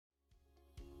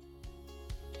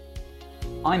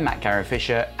I'm Matt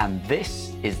Garrow-Fisher, and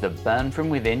this is the Burn From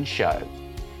Within show.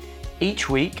 Each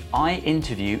week, I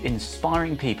interview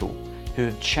inspiring people who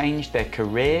have changed their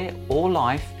career or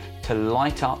life to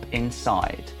light up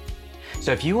inside.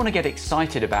 So if you want to get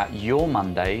excited about your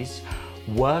Mondays,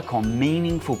 work on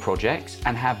meaningful projects,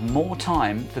 and have more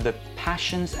time for the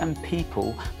passions and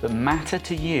people that matter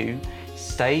to you,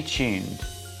 stay tuned.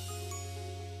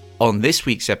 On this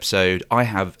week's episode, I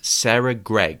have Sarah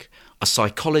Gregg, a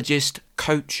psychologist,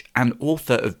 coach, and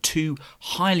author of 2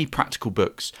 highly practical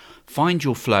books, Find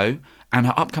Your Flow and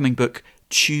her upcoming book,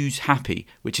 Choose Happy,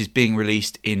 which is being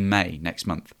released in May next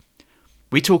month.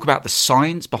 We talk about the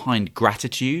science behind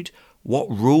gratitude, what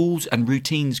rules and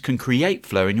routines can create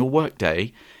flow in your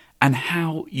workday, and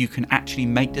how you can actually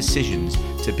make decisions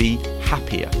to be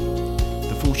happier.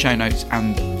 The full show notes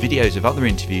and videos of other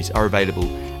interviews are available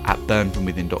at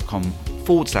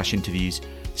burnfromwithin.com/interviews.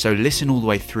 So listen all the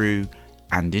way through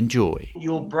and enjoy.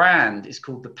 Your brand is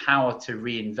called The Power to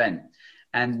Reinvent.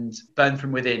 And Burn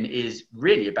From Within is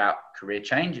really about career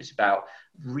change. It's about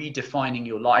redefining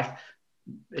your life.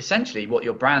 Essentially, what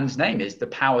your brand's name is, The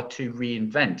Power to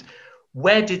Reinvent.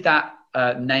 Where did that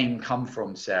name come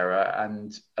from, Sarah?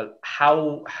 And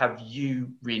how have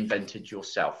you reinvented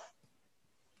yourself?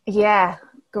 Yeah,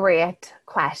 great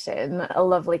question. A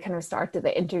lovely kind of start to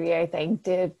the interview, I think,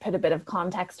 to put a bit of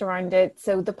context around it.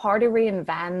 So the Power to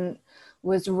Reinvent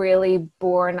was really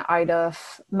born out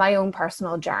of my own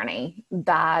personal journey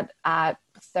that at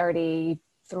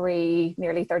 33,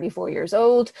 nearly 34 years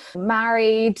old,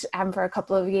 married for a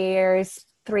couple of years,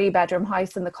 3-bedroom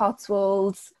house in the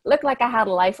Cotswolds, looked like I had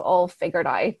life all figured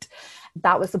out.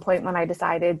 That was the point when I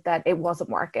decided that it wasn't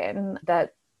working,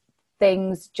 that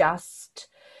things just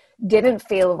didn't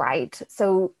feel right.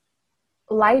 So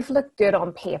life looked good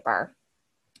on paper.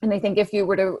 And I think if you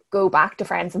were to go back to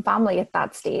friends and family at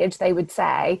that stage, they would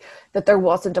say that there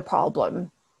wasn't a problem.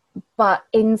 But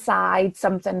inside,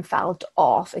 something felt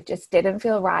off. It just didn't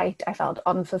feel right. I felt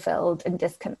unfulfilled and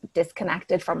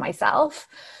disconnected from myself.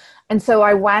 And so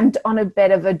I went on a bit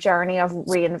of a journey of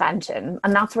reinvention.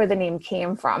 And that's where the name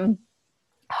came from.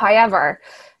 However,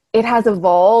 it has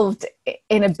evolved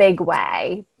in a big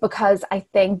way, because I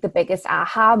think the biggest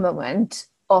aha moment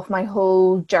of my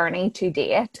whole journey to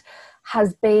date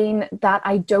has been that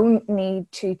I don't need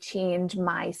to change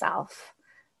myself,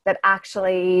 that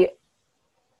actually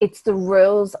it's the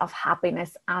rules of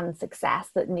happiness and success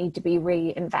that need to be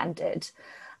reinvented.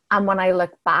 And when I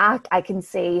look back, I can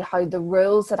see how the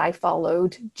rules that I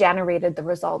followed generated the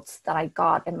results that I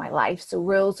got in my life. So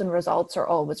rules and results are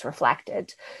always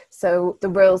reflected. So the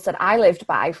rules that I lived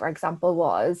by, for example,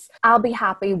 was I'll be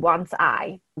happy once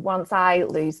I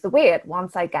lose the weight,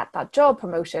 once I get that job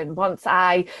promotion, once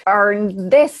I earn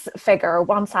this figure,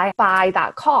 once I buy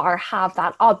that car, have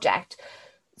that object.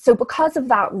 So because of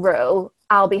that rule,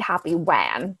 I'll be happy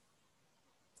when.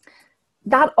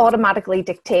 That automatically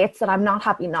dictates that I'm not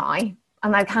happy now,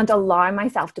 and I can't allow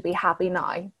myself to be happy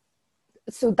now.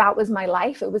 So that was my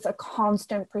life. It was a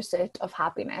constant pursuit of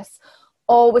happiness,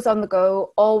 always on the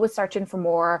go, always searching for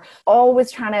more,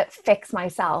 always trying to fix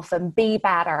myself and be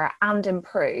better and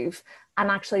improve.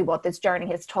 And actually what this journey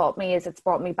has taught me is it's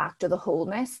brought me back to the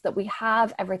wholeness, that we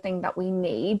have everything that we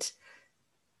need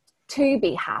to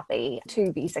be happy,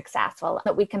 to be successful,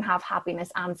 that we can have happiness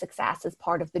and success as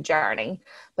part of the journey.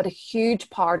 But a huge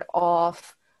part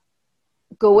of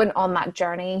going on that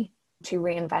journey to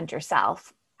reinvent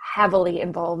yourself heavily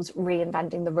involves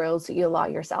reinventing the rules that you allow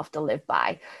yourself to live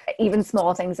by. Even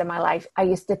small things in my life, I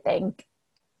used to think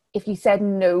if you said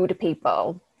no to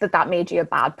people, that made you a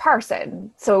bad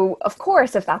person. So of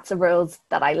course, if that's the rules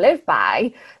that I live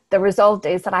by, the result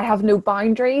is that I have no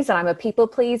boundaries and I'm a people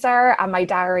pleaser, and my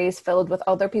diary is filled with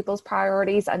other people's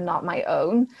priorities and not my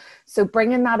own. So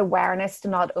bringing that awareness to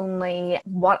not only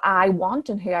what I want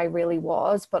and who I really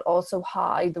was, but also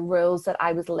how the rules that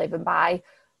I was living by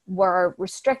were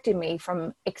restricting me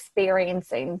from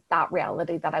experiencing that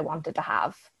reality that I wanted to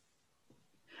have.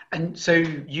 And so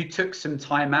you took some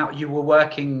time out. You were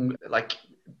working like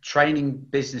training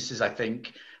businesses, I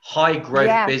think, high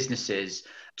growth businesses.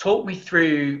 Talk me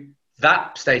through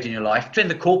that stage in your life, in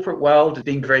the corporate world,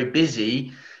 being very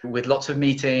busy with lots of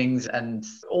meetings and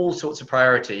all sorts of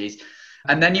priorities.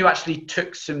 And then you actually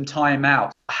took some time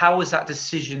out. How was that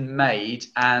decision made?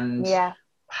 And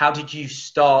how did you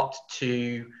start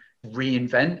to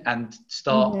reinvent and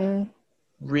start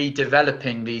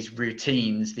redeveloping these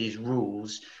routines, these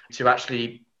rules, to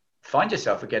actually find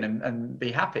yourself again and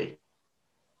be happy?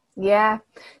 Yeah.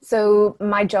 So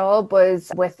my job was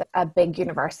with a big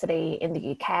university in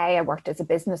the UK. I worked as a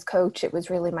business coach. It was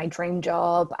really my dream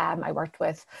job. I worked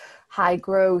with high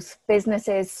growth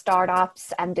businesses,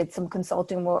 startups, and did some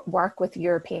consulting work with the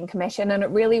European Commission. And it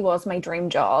really was my dream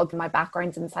job. My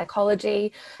background's in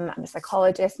psychology. I'm a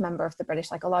psychologist, member of the British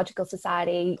Psychological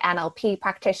Society, NLP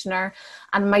practitioner.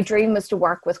 And my dream was to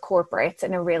work with corporates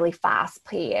in a really fast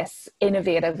paced,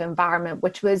 innovative environment,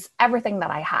 which was everything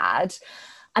that I had.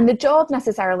 And the job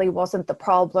necessarily wasn't the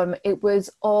problem. It was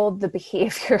all the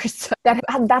behaviors that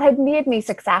had made me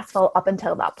successful up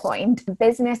until that point.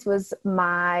 Business was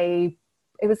it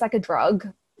was like a drug.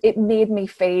 It made me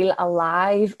feel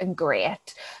alive and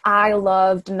great. I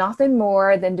loved nothing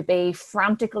more than to be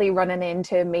frantically running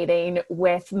into a meeting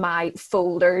with my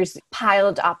folders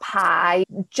piled up high,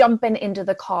 jumping into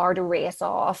the car to race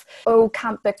off. Oh,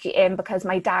 can't book you in because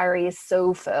my diary is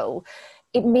so full.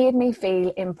 It made me feel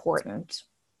important.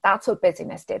 That's what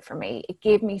busyness did for me.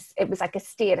 It was like a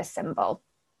status symbol.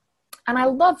 And I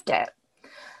loved it.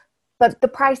 But the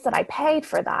price that I paid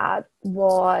for that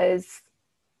was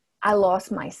I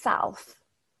lost myself.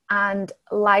 And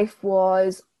life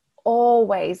was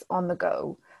always on the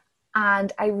go.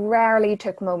 And I rarely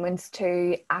took moments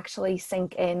to actually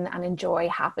sink in and enjoy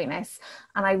happiness.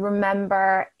 And I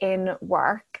remember in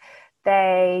work,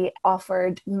 they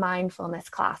offered mindfulness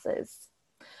classes.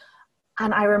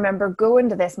 And I remember going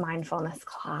to this mindfulness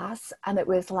class, and it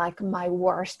was like my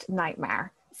worst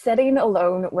nightmare. Sitting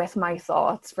alone with my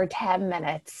thoughts for 10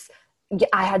 minutes,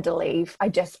 I had to leave. I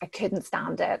couldn't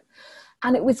stand it.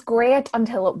 And it was great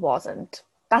until it wasn't.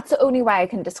 That's the only way I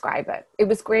can describe it. It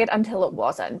was great until it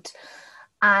wasn't.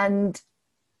 And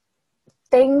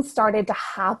things started to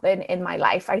happen in my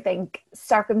life. I think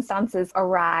circumstances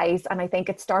arise, and I think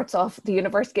it starts off, the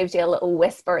universe gives you a little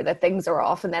whisper that things are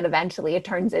off, and then eventually it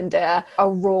turns into a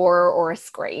roar or a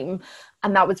scream.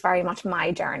 And that was very much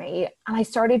my journey. And I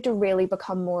started to really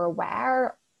become more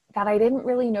aware that I didn't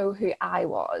really know who I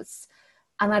was.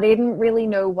 And I didn't really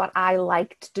know what I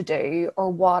liked to do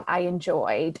or what I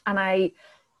enjoyed. And I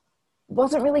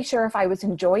wasn't really sure if I was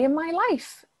enjoying my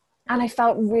life. And I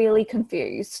felt really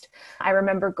confused. I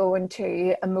remember going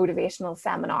to a motivational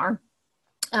seminar,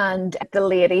 and the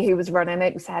lady who was running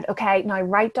it said, okay, now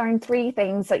write down 3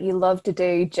 things that you love to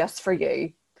do just for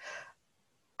you.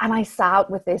 And I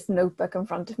sat with this notebook in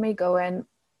front of me going,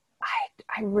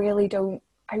 I really don't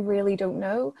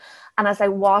know. And as I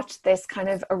watched this kind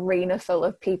of arena full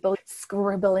of people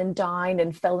scribbling down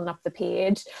and filling up the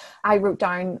page, I wrote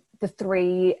down the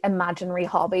 3 imaginary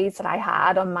hobbies that I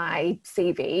had on my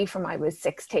CV from I was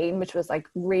 16, which was like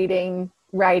reading,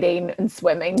 writing, and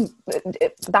swimming.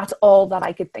 That's all that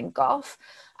I could think of.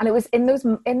 And it was in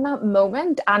that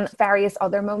moment and various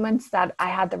other moments that I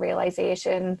had the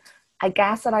realization, I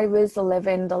guess, that I was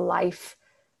living the life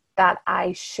that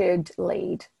I should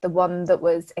lead, the one that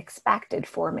was expected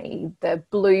for me, the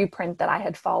blueprint that I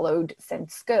had followed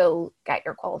since school. Get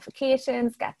your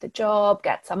qualifications, get the job,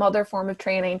 get some other form of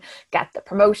training, get the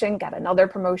promotion, get another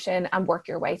promotion, and work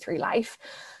your way through life.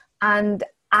 And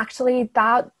actually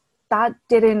that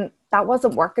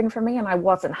wasn't working for me, and I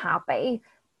wasn't happy.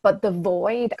 But the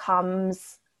void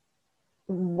comes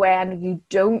when you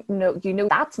don't know,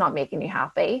 that's not making you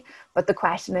happy. But the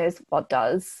question is, what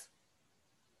does?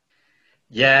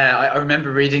 Yeah, I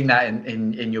remember reading that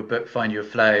in your book, Find Your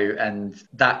Flow, and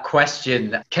that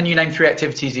question, can you name 3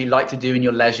 activities you like to do in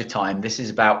your leisure time? This is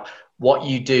about what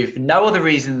you do for no other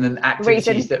reason than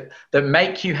activities that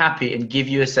make you happy and give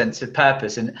you a sense of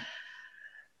purpose. And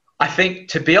I think,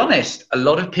 to be honest, a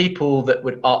lot of people that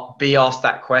would be asked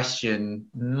that question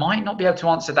might not be able to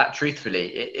answer that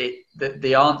truthfully.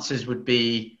 The answers would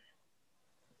be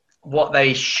what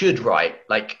they should write,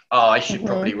 like, oh, I should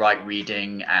probably write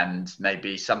reading and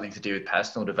maybe something to do with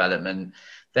personal development.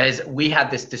 We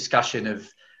had this discussion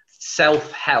of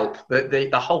self-help, the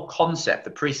whole concept,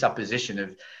 the presupposition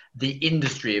of the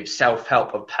industry of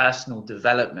self-help, of personal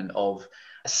development, of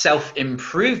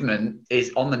self-improvement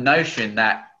is on the notion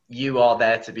that you are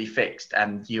there to be fixed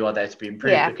and you are there to be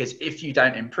improved. Yeah. Because if you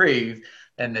don't improve,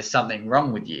 then there's something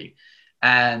wrong with you.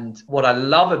 And what I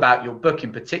love about your book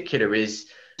in particular is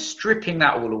stripping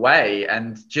that all away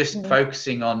and just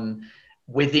focusing on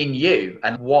within you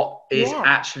and what is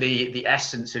actually the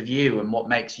essence of you and what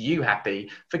makes you happy.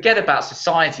 Forget about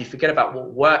society, forget about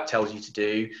what work tells you to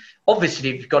do.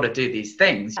 Obviously, you've got to do these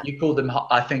things. You call them,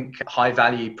 I think, high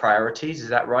value priorities. Is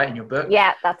that right in your book?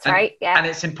 Yeah, that's right. Yeah. And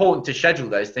it's important to schedule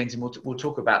those things, and we'll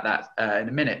talk about that in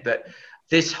a minute. But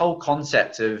this whole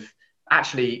concept of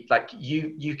actually, like,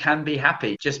 you can be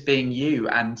happy just being you.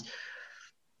 And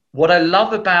what I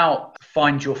love about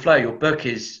Find Your Flow, your book,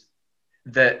 is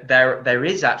that there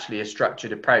is actually a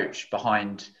structured approach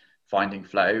behind finding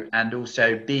flow, and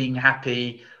also being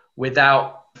happy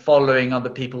without following other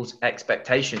people's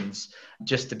expectations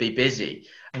just to be busy.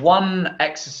 One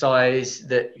exercise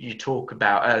that you talk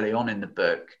about early on in the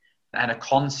book, and a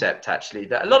concept actually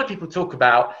that a lot of people talk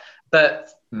about, but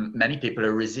many people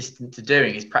are resistant to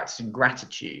doing, is practicing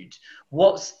gratitude.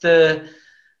 What's the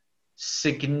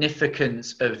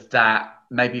significance of that,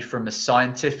 maybe from a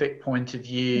scientific point of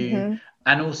view? Mm-hmm.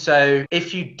 And also,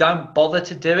 if you don't bother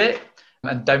to do it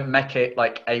and don't make it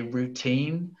like a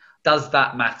routine, does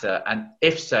that matter? And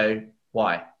if so,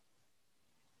 why?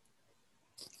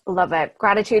 Love it.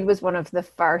 Gratitude was one of the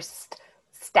first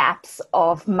steps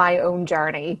of my own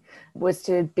journey, was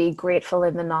to be grateful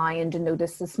in the now and to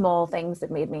notice the small things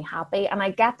that made me happy. And I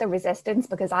get the resistance,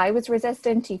 because I was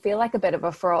resistant. You feel like a bit of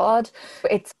a fraud.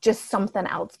 It's just something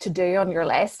else to do on your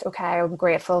list. Okay, I'm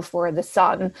grateful for the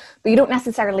sun, but you don't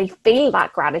necessarily feel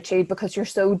that gratitude because you're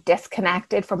so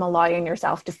disconnected from allowing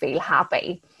yourself to feel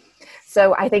happy.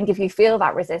 So I think if you feel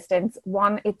that resistance,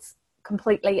 one, it's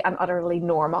completely and utterly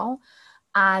normal.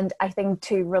 And I think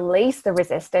to release the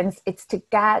resistance, it's to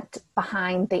get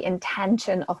behind the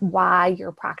intention of why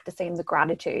you're practicing the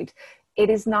gratitude. It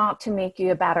is not to make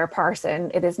you a better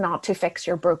person. It is not to fix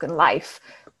your broken life.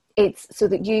 It's so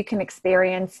that you can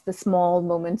experience the small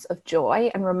moments of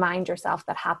joy and remind yourself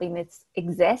that happiness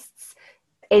exists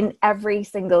in every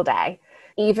single day.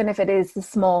 Even if it is the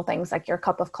small things like your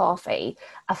cup of coffee,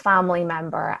 a family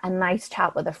member, a nice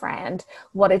chat with a friend.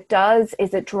 What it does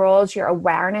is it draws your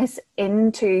awareness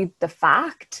into the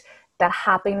fact that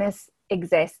happiness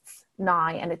exists now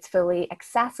and it's fully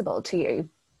accessible to you.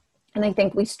 And I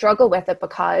think we struggle with it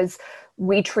because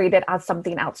we treat it as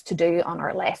something else to do on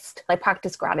our list. I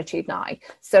practice gratitude now.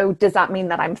 So does that mean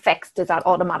that I'm fixed? Does that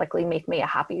automatically make me a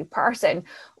happy person?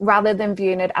 Rather than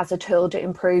viewing it as a tool to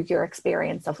improve your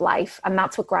experience of life. And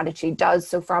that's what gratitude does.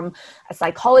 So from a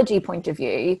psychology point of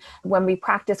view, when we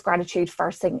practice gratitude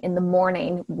first thing in the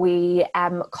morning, we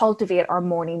cultivate our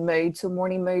morning mood. So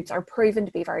morning moods are proven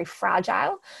to be very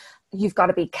fragile. You've got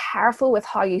to be careful with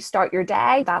how you start your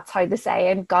day. That's how the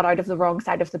saying, got out of the wrong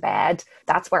side of the bed,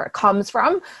 that's where it comes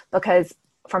from. Because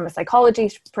from a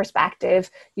psychology perspective,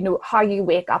 you know, how you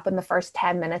wake up in the first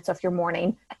 10 minutes of your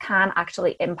morning can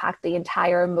actually impact the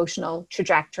entire emotional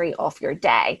trajectory of your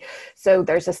day. So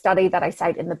there's a study that I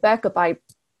cite in the book about,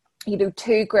 you know,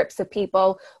 two groups of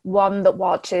people, one that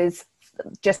watches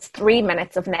just 3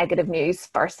 minutes of negative news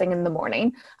first thing in the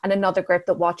morning, and another group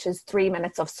that watches 3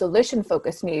 minutes of solution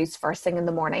focused news first thing in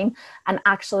the morning. And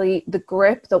actually the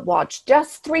group that watched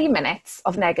just 3 minutes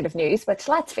of negative news, which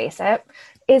let's face it,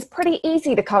 is pretty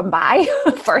easy to come by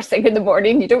first thing in the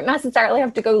morning, you don't necessarily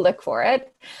have to go look for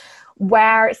it,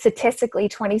 were statistically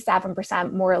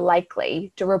 27% more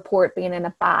likely to report being in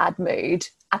a bad mood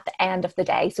at the end of the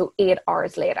day, so 8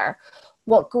 hours later.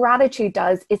 What gratitude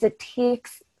does is it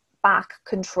takes back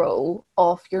control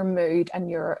of your mood and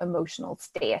your emotional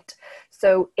state.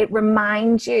 So it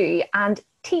reminds you and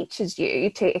teaches you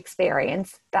to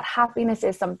experience that happiness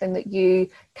is something that you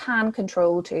can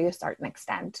control to a certain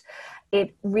extent.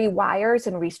 It rewires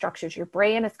and restructures your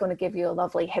brain. It's going to give you a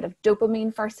lovely hit of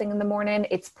dopamine first thing in the morning.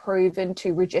 It's proven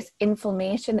to reduce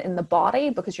inflammation in the body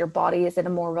because your body is in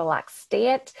a more relaxed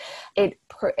state. It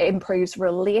improves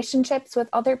relationships with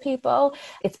other people.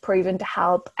 It's proven to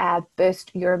help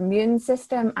boost your immune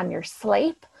system and your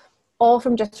sleep, all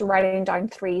from just writing down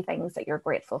 3 things that you're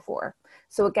grateful for.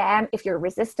 So again, if you're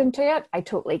resistant to it, I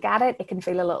totally get it. It can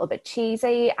feel a little bit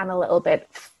cheesy and a little bit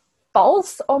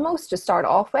false almost to start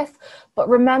off with, but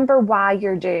remember why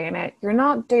you're doing it. You're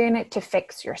not doing it to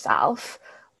fix yourself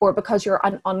or because you're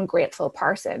an ungrateful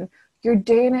person. You're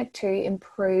doing it to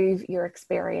improve your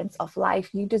experience of life.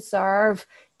 You deserve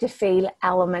to feel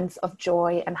elements of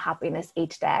joy and happiness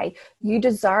each day. You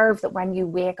deserve that when you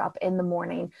wake up in the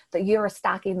morning, that you're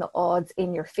stacking the odds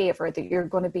in your favor, that you're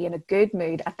going to be in a good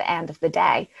mood at the end of the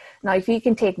day. Now, if you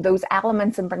can take those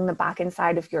elements and bring them back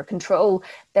inside of your control,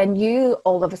 then you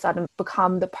all of a sudden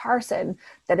become the person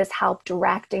that has helped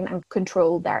directing and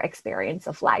control their experience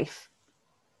of life.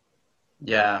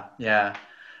 Yeah, yeah.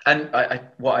 And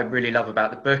what I really love about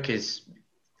the book is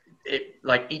it,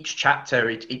 like each chapter,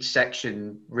 each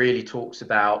section really talks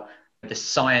about the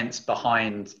science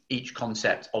behind each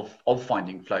concept of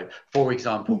finding flow. For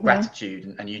example,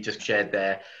 gratitude, and you just shared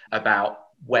there about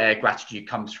where gratitude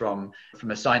comes from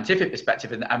a scientific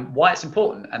perspective and why it's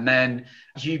important. And then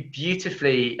you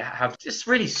beautifully have just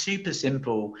really super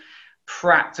simple,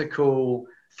 practical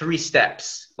 3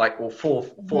 steps, like, or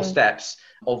four steps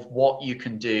of what you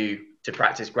can do to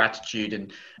practice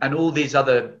gratitude, and all these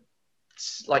other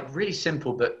like really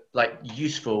simple but like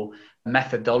useful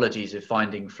methodologies of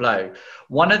finding flow.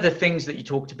 One of the things that you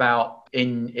talked about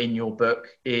in your book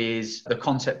is the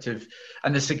concept of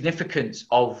and the significance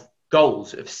of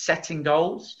goals, of setting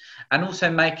goals, and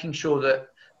also making sure that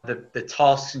the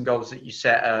tasks and goals that you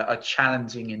set are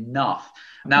challenging enough.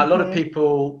 Now, a lot of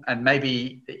people, and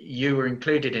maybe you were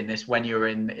included in this when you were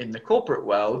in the corporate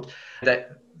world,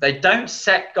 that they don't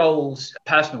set goals,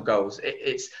 personal goals.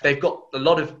 It's they've got a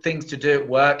lot of things to do at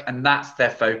work, and that's their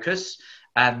focus.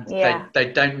 And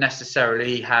they don't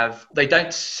necessarily they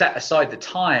don't set aside the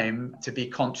time to be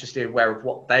consciously aware of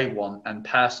what they want and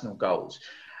personal goals.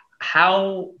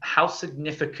 How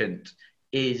significant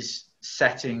is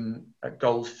setting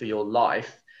goals for your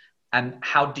life, and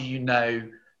how do you know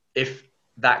if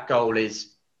that goal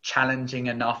is challenging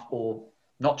enough or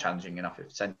not challenging enough?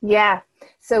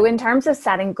 So in terms of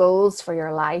setting goals for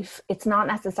your life, it's not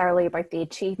necessarily about the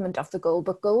achievement of the goal,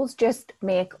 but goals just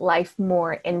make life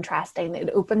more interesting.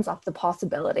 It opens up the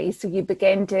possibilities, so you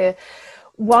begin to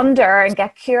wonder and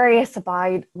get curious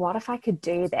about, what if I could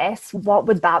do this? What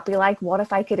would that be like? What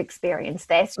if I could experience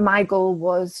this? My goal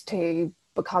was to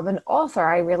become an author.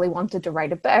 I really wanted to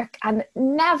write a book, and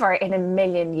never in a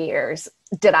million years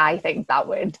did I think that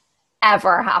would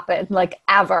ever happen, like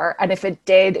ever. And if it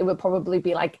did, it would probably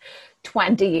be like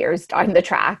 20 years down the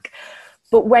track.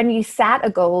 But when you set a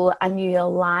goal and you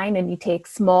align and you take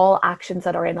small actions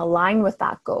that are in line with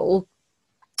that goal,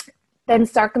 then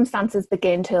circumstances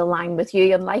begin to align with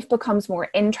you and life becomes more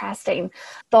interesting.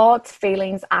 Thoughts,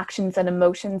 feelings, actions, and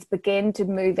emotions begin to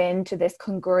move into this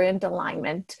congruent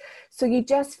alignment. So you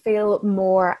just feel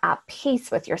more at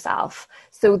peace with yourself.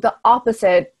 So the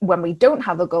opposite when we don't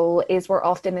have a goal is we're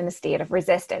often in a state of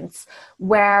resistance,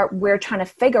 where we're trying to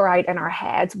figure out in our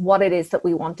heads what it is that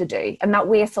we want to do. And that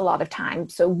wastes a lot of time.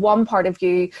 So one part of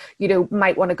you,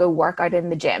 might want to go work out in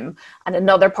the gym, and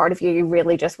another part of you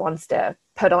really just wants to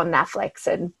put on Netflix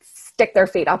and stick their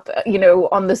feet up,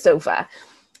 on the sofa.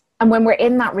 And when we're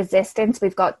in that resistance,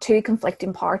 we've got two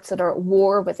conflicting parts that are at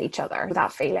war with each other.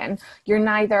 That feeling, you're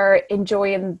neither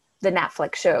enjoying the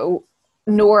Netflix show,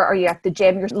 nor are you at the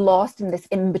gym. You're lost in this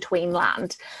in-between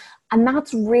land. And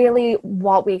that's really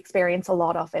what we experience a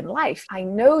lot of in life. I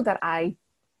know that I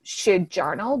should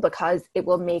journal because it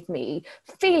will make me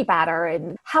feel better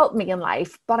and help me in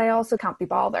life, but I also can't be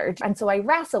bothered. And so I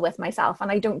wrestle with myself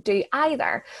and I don't do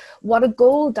either. What a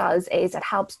goal does is it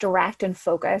helps direct and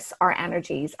focus our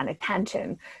energies and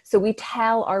attention. So we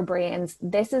tell our brains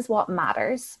this is what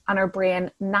matters, and our brain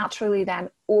naturally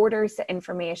then orders the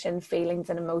information,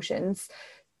 feelings, and emotions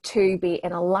to be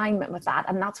in alignment with that.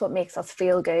 And that's what makes us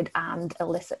feel good and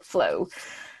elicit flow.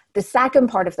 The second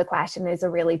part of the question is a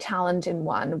really challenging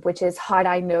one, which is, how do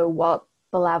I know what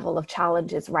the level of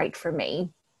challenge is right for me?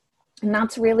 And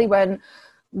that's really when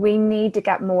we need to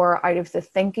get more out of the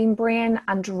thinking brain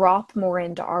and drop more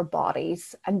into our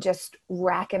bodies and just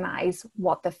recognize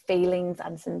what the feelings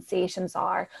and sensations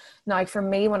are. Now, for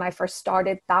me, when I first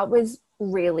started, that was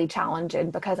really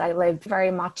challenging because I lived very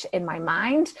much in my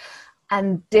mind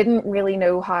and didn't really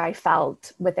know how I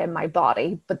felt within my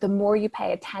body. But the more you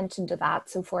pay attention to that,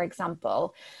 so for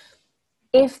example,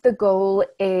 if the goal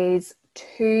is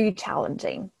too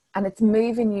challenging and it's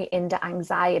moving you into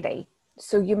anxiety,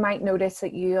 so you might notice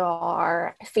that you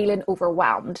are feeling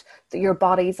overwhelmed, that your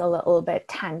body's a little bit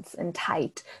tense and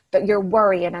tight, that you're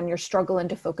worrying and you're struggling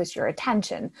to focus your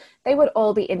attention. They would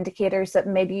all be indicators that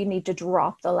maybe you need to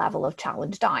drop the level of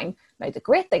challenge down. Now, the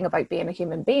great thing about being a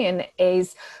human being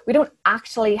is we don't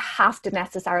actually have to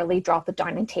necessarily drop it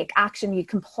down and take action. You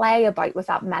can play about with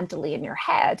that mentally in your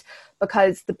head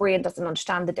because the brain doesn't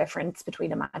understand the difference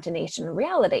between imagination and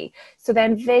reality. So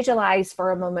then visualize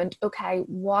for a moment, okay,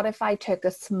 what if I took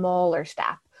a smaller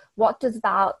step? What does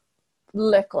that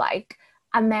look like?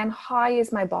 And then how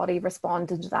is my body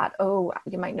responding to that? Oh,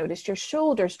 you might notice your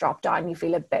shoulders drop down. You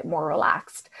feel a bit more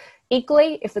relaxed.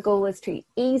 Equally, if the goal is too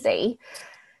easy,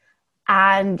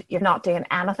 and you're not doing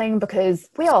anything, because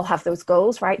we all have those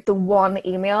goals, right? The one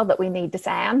email that we need to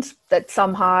send that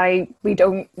somehow we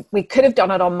could have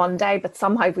done it on Monday, but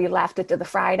somehow we left it to the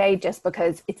Friday just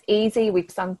because it's easy. We've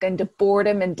sunk into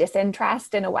boredom and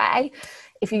disinterest in a way.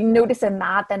 If you notice in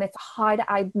that, then it's how do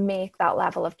I make that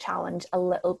level of challenge a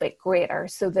little bit greater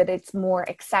so that it's more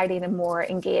exciting and more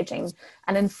engaging.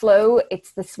 And in flow,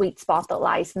 it's the sweet spot that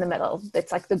lies in the middle.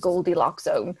 It's like the Goldilocks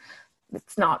zone.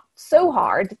 It's not so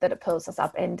hard that it pulls us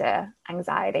up into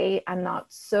anxiety and not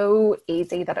so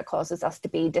easy that it causes us to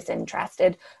be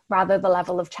disinterested. Rather, the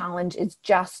level of challenge is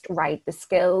just right. The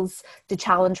skills to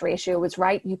challenge ratio is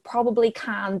right. You probably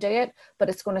can do it, but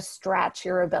it's going to stretch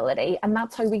your ability. And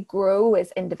that's how we grow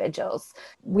as individuals.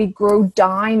 We grow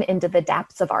down into the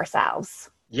depths of ourselves.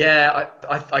 Yeah,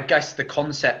 I guess the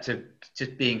concept of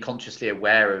just being consciously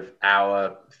aware of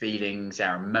our feelings,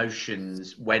 our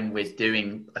emotions when we're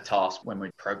doing a task, when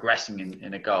we're progressing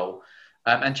in a goal,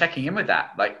 and checking in with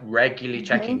that, like regularly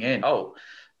checking in. Oh,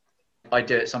 I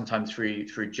do it sometimes through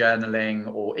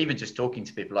journaling, or even just talking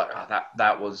to people like, oh,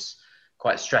 that was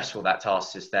quite stressful, that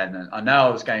task just then. And I know I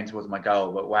was going towards my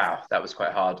goal, but wow, that was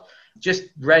quite hard. Just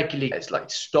regularly, it's like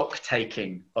stock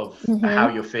taking of how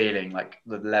you're feeling, like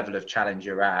the level of challenge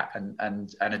you're at,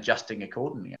 and adjusting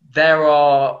accordingly. There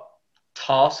are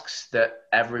tasks that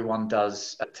everyone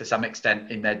does to some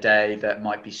extent in their day that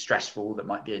might be stressful, that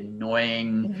might be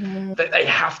annoying, that they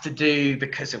have to do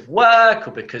because of work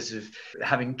or because of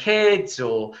having kids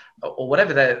or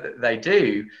whatever they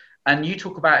do. And you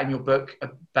talk about in your book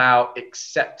about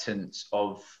acceptance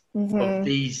of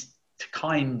these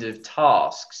kind of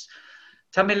tasks.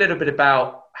 Tell me a little bit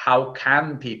about how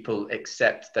can people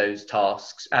accept those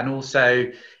tasks and also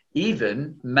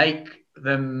even make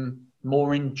them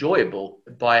more enjoyable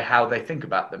by how they think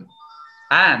about them.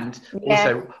 And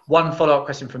also one follow-up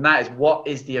question from that is, what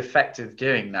is the effect of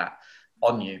doing that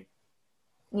on you?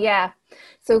 Yeah.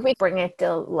 So if we bring it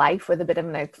to life with a bit of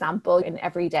an example in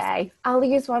everyday, I'll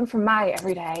use one from my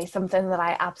everyday, something that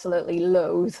I absolutely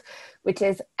loathe, which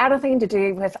is anything to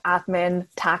do with admin,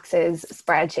 taxes,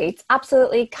 spreadsheets.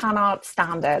 Absolutely cannot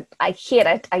stand it. I hate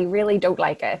it. I really don't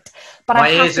like it. But my I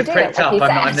have ears to are do pricked it, like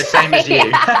up. I'm the same as you.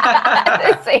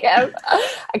 Same.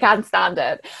 I can't stand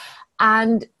it.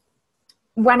 And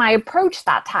when I approach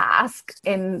that task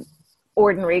in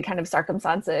ordinary kind of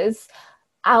circumstances,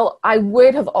 I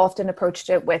would have often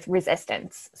approached it with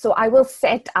resistance. So I will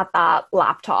sit at that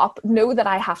laptop, know that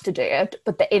I have to do it,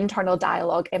 but the internal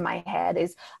dialogue in my head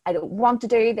is, I don't want to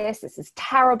do this. This is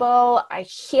terrible. I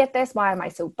hate this. Why am I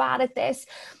so bad at this?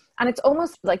 And it's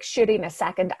almost like shooting a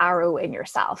second arrow in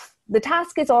yourself. The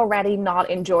task is already not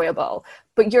enjoyable,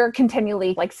 but you're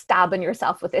continually like stabbing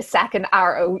yourself with this second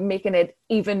arrow, making it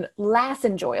even less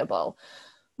enjoyable.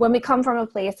 When we come from a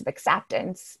place of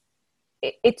acceptance,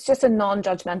 it's just a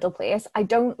non-judgmental place. I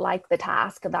don't like the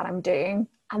task that I'm doing,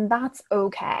 and that's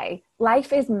okay.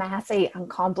 Life is messy and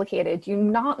complicated. You're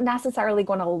not necessarily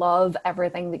going to love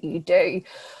everything that you do,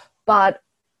 but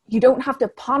you don't have to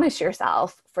punish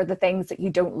yourself for the things that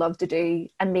you don't love to do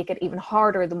and make it even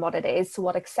harder than what it is. So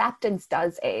what acceptance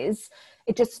does is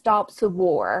it just stops the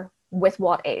war with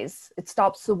what is. It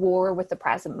stops the war with the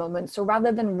present moment. So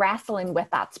rather than wrestling with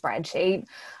that spreadsheet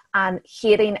and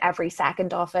hating every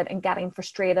second of it and getting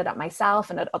frustrated at myself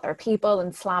and at other people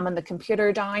and slamming the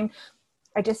computer down,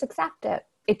 I just accept it.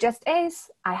 It just is.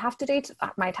 I have to do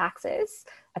my taxes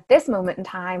at this moment in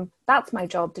time. That's my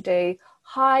job to do.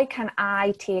 How can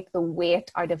I take the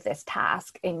weight out of this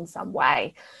task in some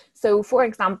way? So, for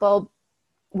example,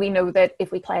 we know that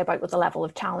if we play about with a level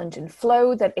of challenge and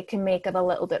flow, that it can make it a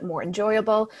little bit more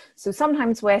enjoyable. So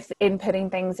sometimes with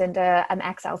inputting things into an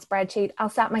Excel spreadsheet, I'll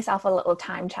set myself a little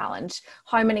time challenge.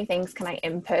 How many things can I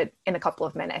input in a couple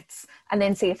of minutes? And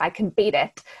then see if I can beat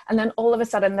it. And then all of a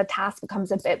sudden the task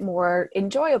becomes a bit more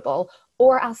enjoyable.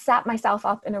 Or I'll set myself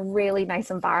up in a really nice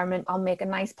environment. I'll make a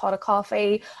nice pot of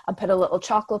coffee. I'll put a little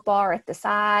chocolate bar at the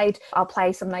side. I'll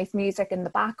play some nice music in the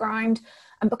background.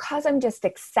 And because I'm just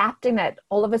accepting it,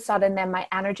 all of a sudden then my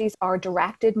energies are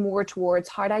directed more towards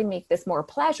how do I make this more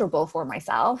pleasurable for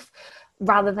myself,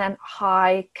 rather than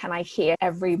how can I hate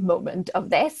every moment of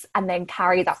this and then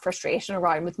carry that frustration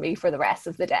around with me for the rest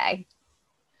of the day.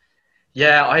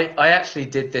 Yeah, I actually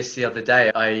did this the other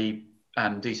day. I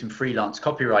do some freelance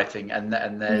copywriting, and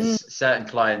there's certain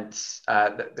clients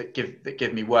that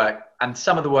give me work, and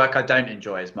some of the work I don't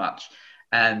enjoy as much.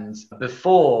 And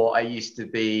before, I used to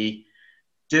be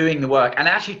doing the work, and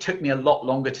it actually took me a lot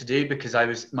longer to do because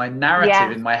my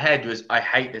narrative in my head was, I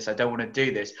hate this, I don't want to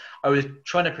do this. I was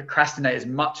trying to procrastinate as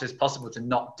much as possible to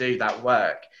not do that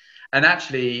work. And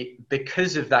actually,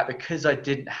 because of that, because I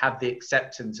didn't have the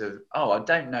acceptance of, I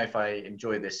don't know if I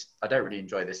enjoy this, I don't really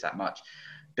enjoy this that much.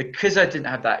 Because I didn't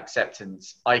have that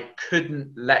acceptance, I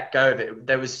couldn't let go of it.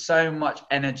 There was so much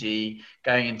energy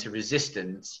going into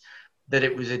resistance that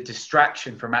it was a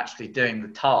distraction from actually doing the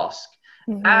task.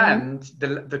 And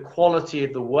the quality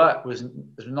of the work was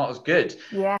not as good.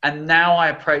 And now I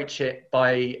approach it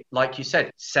by, like you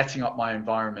said, setting up my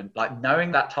environment, like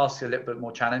knowing that task is a little bit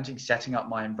more challenging, setting up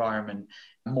my environment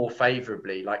more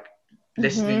favorably, like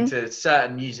listening to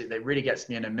certain music that really gets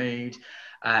me in a mood,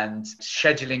 and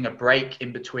scheduling a break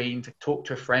in between to talk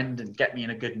to a friend and get me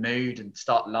in a good mood and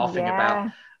start laughing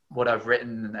about what I've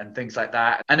written and things like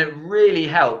that. And it really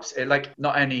helps. It like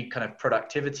not only kind of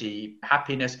productivity,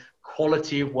 happiness,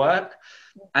 quality of work.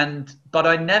 But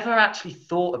I never actually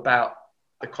thought about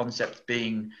the concept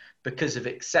being because of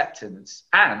acceptance.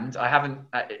 And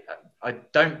I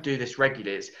don't do this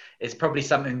regularly. It's probably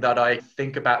something that I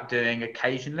think about doing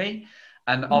occasionally.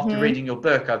 And after reading your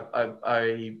book,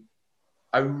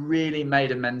 I really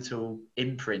made a mental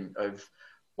imprint of,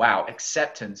 wow,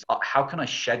 acceptance. How can I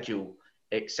schedule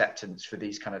acceptance for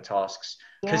these kind of tasks?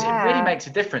 Because it really makes a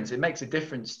difference. It makes a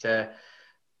difference to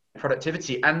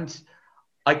productivity. And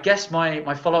I guess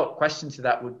my follow-up question to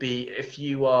that would be, if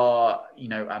you are,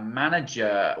 a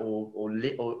manager or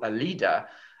a leader,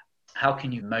 how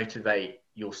can you motivate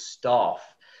your staff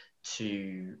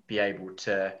to be able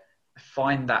to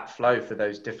find that flow for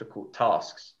those difficult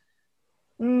tasks?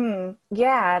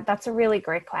 Yeah, that's a really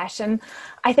great question.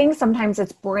 I think sometimes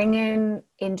it's bringing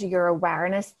into your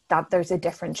awareness that there's a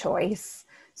different choice.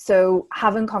 So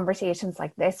having conversations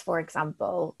like this, for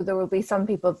example, there will be some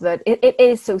people that it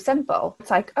is so simple.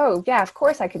 It's like, oh yeah, of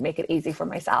course I could make it easy for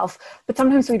myself. But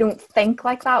sometimes we don't think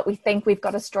like that. We think we've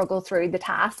got to struggle through the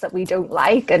tasks that we don't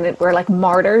like, and we're like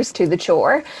martyrs to the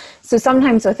chore. So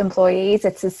sometimes with employees,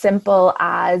 it's as simple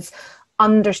as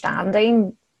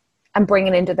understanding and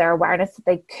bringing into their awareness that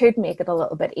they could make it a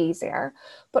little bit easier,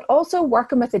 but also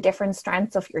working with the different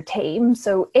strengths of your team.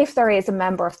 So if there is a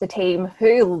member of the team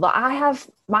who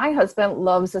my husband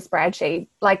loves a spreadsheet,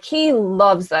 like he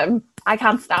loves them. I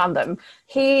can't stand them.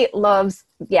 He loves,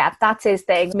 that's his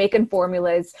thing, making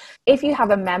formulas. If you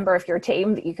have a member of your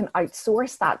team that you can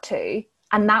outsource that to,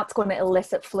 and that's going to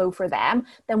elicit flow for them,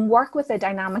 then work with the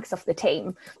dynamics of the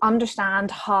team. Understand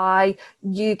how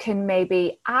you can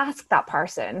maybe ask that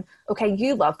person, okay,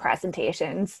 you love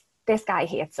presentations, this guy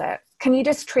hates it. Can you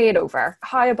just trade over?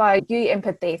 How about you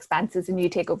input the expenses and you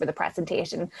take over the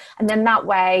presentation? And then that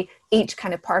way, each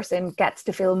kind of person gets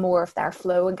to feel more of their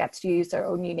flow and gets to use their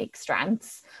own unique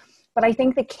strengths. But I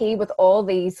think the key with all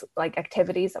these like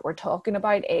activities that we're talking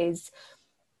about is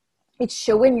it's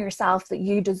showing yourself that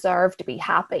you deserve to be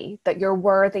happy, that you're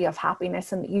worthy of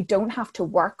happiness, and that you don't have to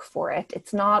work for it.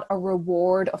 It's not a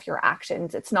reward of your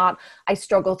actions. It's not, I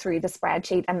struggle through the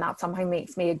spreadsheet and that somehow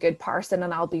makes me a good person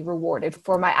and I'll be rewarded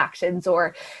for my actions.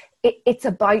 Or it's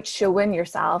about showing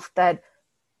yourself that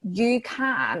you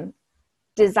can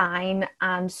design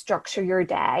and structure your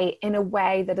day in a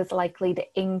way that is likely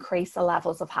to increase the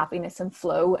levels of happiness and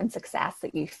flow and success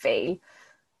that you feel,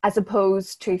 as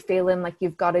opposed to feeling like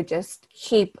you've got to just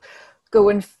keep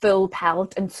going full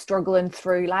pelt and struggling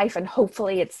through life. And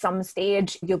hopefully at some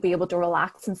stage you'll be able to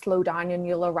relax and slow down and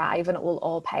you'll arrive and it will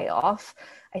all pay off.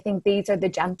 I think these are the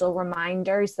gentle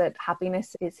reminders that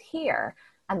happiness is here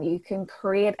and you can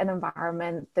create an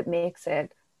environment that makes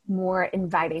it more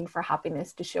inviting for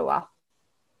happiness to show up.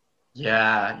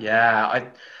 Yeah.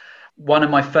 One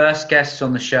of my first guests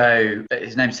on the show,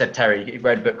 his name's Seb Terry. He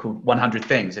wrote a book called 100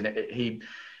 Things, and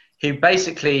he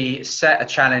basically set a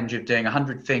challenge of doing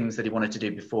 100 things that he wanted to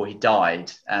do before he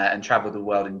died, and traveled the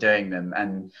world in doing them.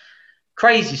 And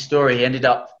crazy story, he ended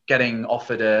up getting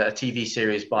offered a TV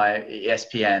series by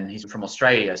ESPN. He's from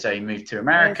Australia, so he moved to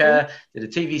America, did a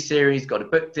TV series, got a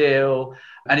book deal,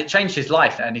 and it changed his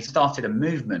life. And he started a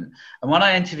movement. And when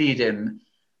I interviewed him,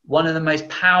 one of the most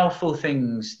powerful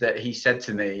things that he said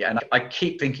to me, and I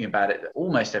keep thinking about it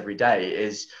almost every day,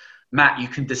 is, Matt, you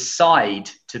can decide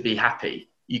to be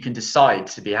happy. You can decide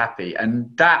to be happy.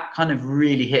 And that kind of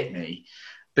really hit me,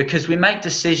 because we make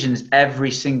decisions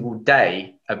every single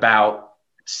day about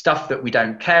stuff that we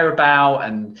don't care about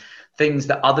and things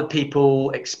that other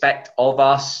people expect of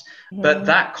us. Mm-hmm. But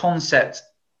that concept,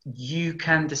 you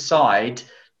can decide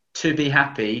to be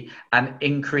happy and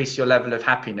increase your level of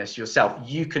happiness yourself.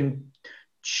 You can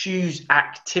choose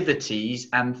activities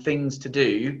and things to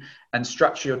do and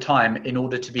structure your time in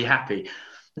order to be happy.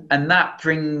 And that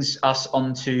brings us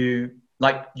on to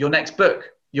like your next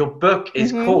book. Your book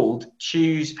is called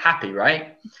Choose Happy,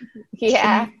 right?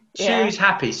 Yeah. Choose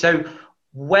Happy. So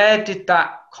where did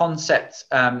that concept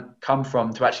come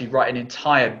from to actually write an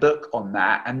entire book on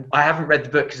that? And I haven't read the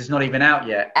book because it's not even out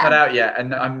yet,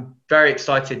 and I'm very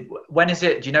excited. When is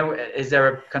it? Do you know, is there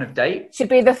a kind of date? Should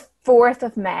be the 4th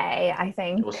of May, I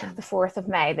think. Awesome. The 4th of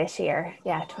May this year.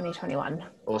 Yeah, 2021.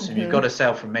 Awesome. You've got a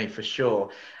sale from me for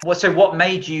sure. So what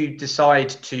made you decide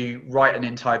to write an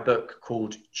entire book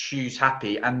called Choose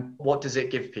Happy, and what does it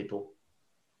give people?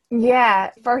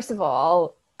 Yeah, first of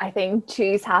all, I think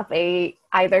Choose Happy,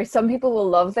 either some people will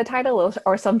love the title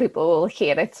or some people will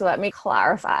hate it. So let me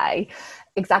clarify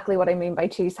exactly what I mean by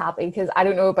Choose Happy, because I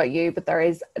don't know about you, but there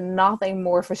is nothing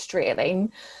more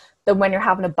frustrating than when you're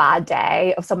having a bad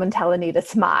day of someone telling you to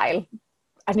smile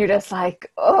and you're just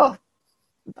like, oh,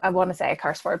 I want to say a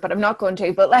curse word, but I'm not going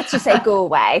to, but let's just say go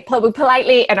away. We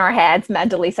politely in our heads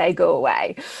mentally say go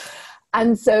away.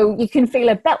 And so you can feel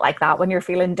a bit like that when you're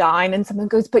feeling down and someone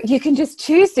goes, but you can just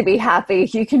choose to be happy.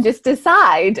 You can just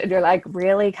decide. And you're like,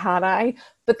 really, can I?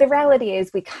 But the reality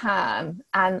is we can.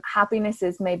 And happiness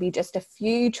is maybe just a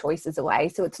few choices away.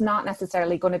 So it's not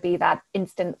necessarily going to be that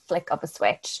instant flick of a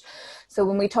switch. So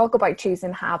when we talk about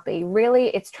choosing happy, really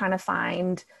it's trying to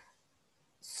find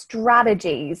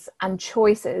strategies and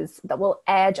choices that will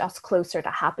edge us closer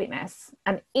to happiness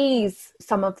and ease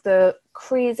some of the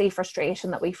crazy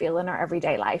frustration that we feel in our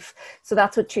everyday life. So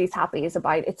that's what Choose Happy is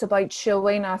about. It's about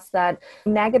showing us that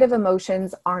negative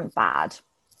emotions aren't bad.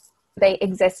 They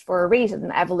exist for a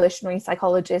reason. Evolutionary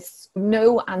psychologists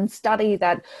know and study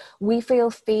that we feel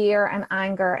fear and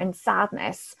anger and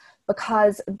sadness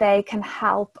because they can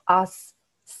help us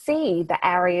see the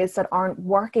areas that aren't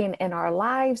working in our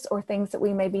lives or things that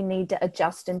we maybe need to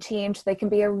adjust and change. They can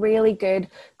be a really good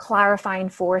clarifying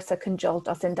force that can jolt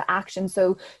us into action.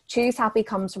 So Choose Happy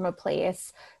comes from a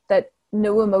place that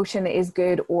no emotion is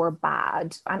good or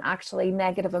bad, and actually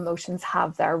negative emotions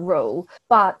have their role.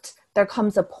 But there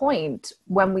comes a point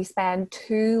when we spend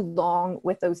too long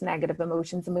with those negative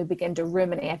emotions and we begin to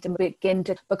ruminate and begin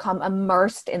to become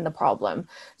immersed in the problem.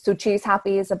 So Choose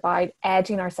Happy is about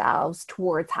edging ourselves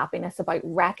towards happiness, about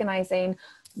recognizing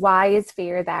why is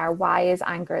fear there, why is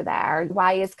anger there,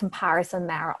 why is comparison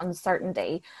there,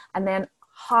 uncertainty, and then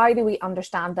how do we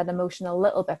understand that emotion a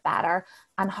little bit better,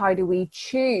 and how do we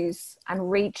choose and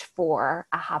reach for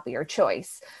a happier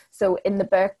choice. So in the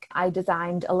book I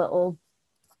designed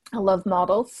I love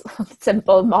models,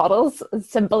 simple models, as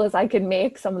simple as I can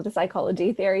make some of the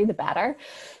psychology theory, the better.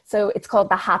 So it's called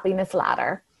the happiness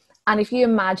ladder. And if you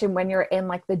imagine when you're in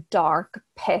like the dark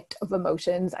pit of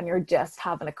emotions and you're just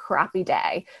having a crappy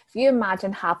day, if you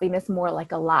imagine happiness more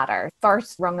like a ladder,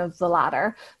 first rung of the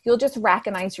ladder, you'll just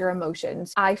recognize your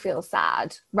emotions. I feel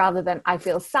sad rather than I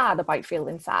feel sad about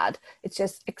feeling sad. It's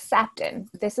just accepting.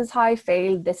 This is how I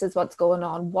feel. This is what's going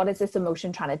on. What is this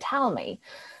emotion trying to tell me?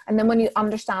 And then when you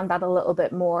understand that a little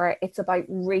bit more, it's about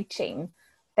reaching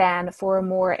then for a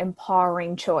more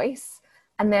empowering choice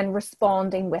and then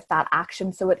responding with that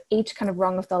action. So at each kind of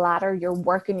rung of the ladder, you're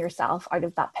working yourself out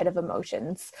of that pit of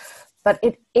emotions. But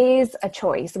it is a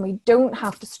choice, and we don't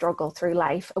have to struggle through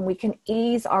life, and we can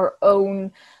ease our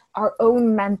own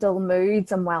mental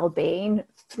moods and well-being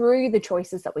through the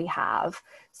choices that we have.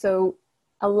 So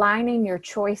aligning your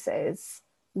choices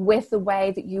with the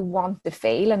way that you want to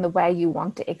feel and the way you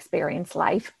want to experience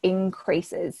life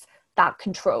increases that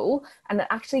control, and it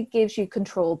actually gives you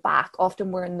control back. Often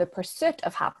we're in the pursuit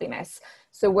of happiness,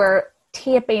 so we're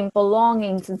taping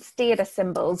belongings and status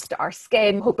symbols to our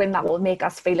skin, hoping that will make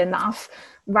us feel enough,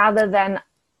 rather than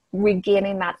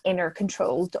regaining that inner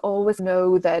control, to always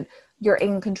know that you're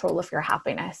in control of your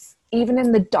happiness. Even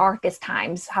in the darkest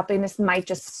times, happiness might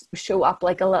just show up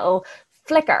like a little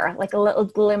flicker, like a little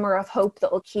glimmer of hope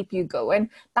that will keep you going.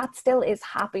 That still is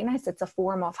happiness. It's a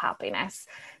form of happiness.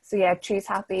 So yeah, Choose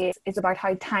Happy is about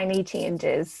how tiny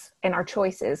changes in our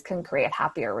choices can create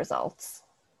happier results.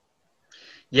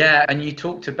 Yeah, and you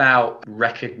talked about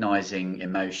recognizing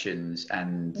emotions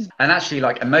and actually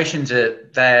like emotions are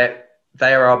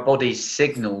they are our body's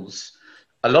signals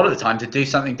a lot of the time to do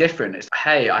something different. It's,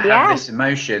 hey, I have this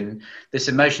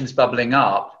emotion's bubbling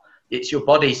up. It's your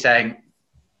body saying,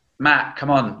 Matt, come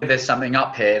on, there's something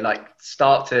up here. Like,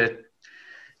 start to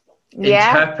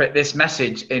interpret this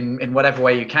message in whatever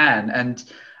way you can. And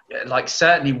like,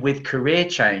 certainly with career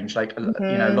change, like, you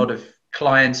know, a lot of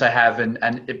clients I have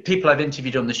and people I've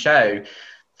interviewed on the show,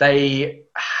 they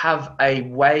have a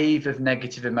wave of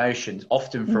negative emotions,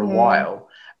 often for a while.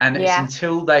 And it's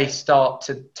until they start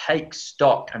to take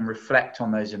stock and reflect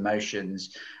on those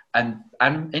emotions and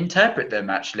interpret them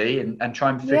actually, and try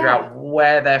and figure out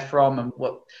where they're from and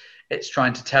what it's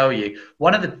trying to tell you.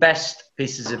 One of the best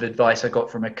pieces of advice I got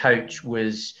from a coach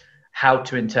was how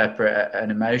to interpret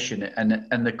an emotion.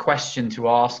 And the question to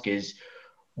ask is,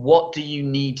 what do you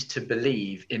need to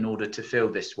believe in order to feel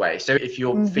this way? So if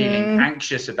you're feeling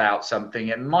anxious about something,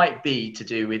 it might be to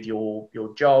do with your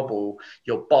job or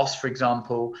your boss, for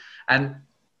example. And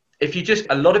if you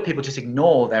a lot of people just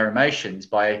ignore their emotions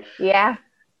by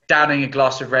downing a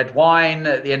glass of red wine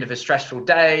at the end of a stressful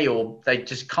day, or they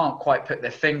just can't quite put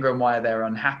their finger on why they're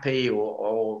unhappy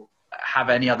or have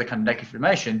any other kind of negative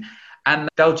emotion. And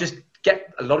they'll just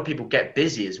a lot of people get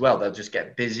busy as well. They'll just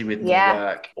get busy with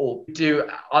work or do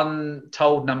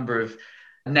untold number of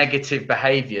negative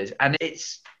behaviors, and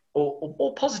it's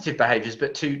or positive behaviors,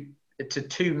 but to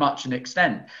too much an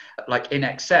extent, like in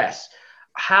excess.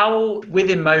 How, with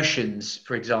emotions,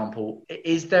 for example,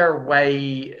 is there a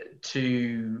way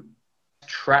to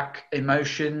track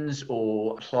emotions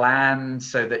or plan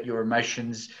so that your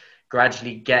emotions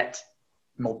gradually get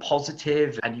more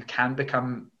positive and you can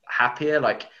become happier?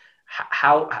 Like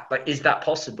how, like, is that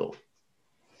possible?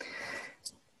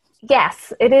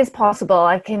 Yes, it is possible.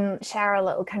 I can share a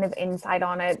little kind of insight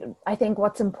on it. I think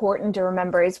what's important to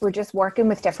remember is we're just working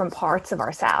with different parts of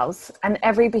ourselves, and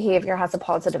every behavior has a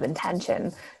positive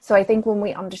intention. So I think when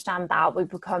we understand that, we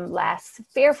become less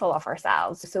fearful of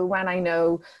ourselves. So when I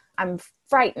know I'm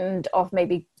frightened of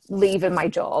maybe leaving my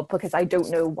job because I don't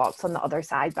know what's on the other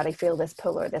side, but I feel this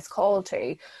pull or this call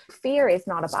to. Fear is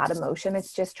not a bad emotion.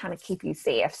 It's just trying to keep you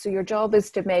safe. So your job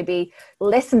is to maybe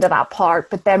listen to that part,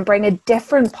 but then bring a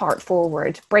different part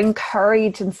forward, bring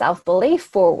courage and self-belief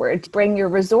forward, bring your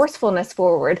resourcefulness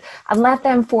forward, and let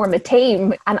them form a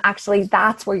team. And actually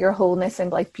that's where your wholeness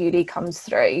and like beauty comes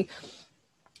through.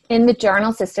 In the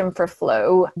journal system for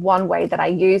flow, one way that I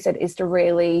use it is to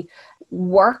really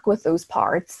work with those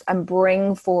parts and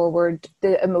bring forward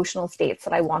the emotional states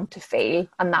that I want to feel.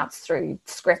 And that's through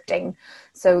scripting.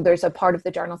 So there's a part of the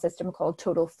journal system called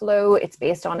Total Flow. It's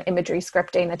based on imagery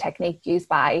scripting, a technique used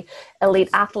by elite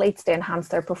athletes to enhance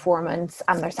their performance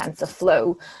and their sense of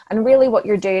flow. And really what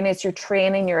you're doing is you're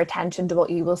training your attention to what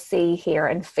you will see, hear,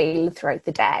 and feel throughout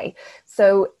the day.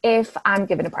 So if I'm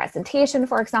giving a presentation,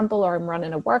 for example, or I'm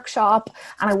running a workshop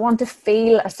and I want to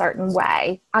feel a certain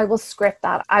way, I will script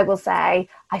that. I will say,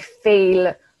 I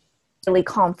feel really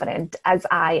confident as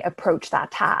I approach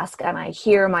that task, and I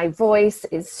hear my voice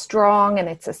is strong and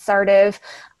it's assertive,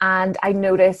 and I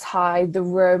notice how the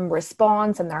room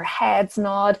responds and their heads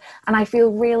nod, and I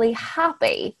feel really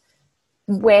happy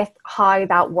with how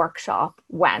that workshop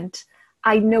went.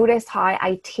 I notice how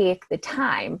I take the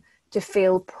time to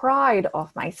feel proud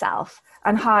of myself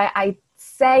and how I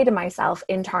say to myself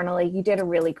internally, you did a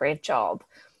really great job.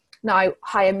 Now,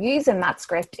 how I'm using that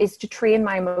script is to train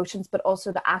my emotions, but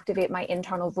also to activate my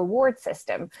internal reward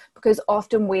system, because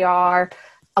often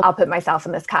I'll put myself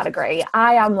in this category.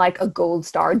 I am like a gold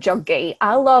star junkie.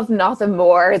 I love nothing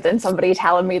more than somebody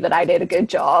telling me that I did a good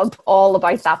job, all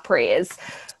about that praise.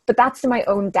 But that's to my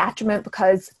own detriment,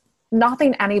 because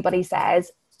nothing anybody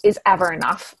says is ever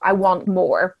enough. I want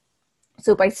more.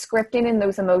 So by scripting in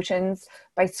those emotions,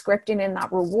 by scripting in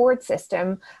that reward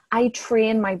system, I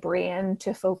train my brain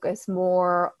to focus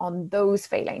more on those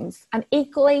feelings. And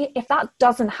equally, if that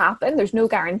doesn't happen, there's no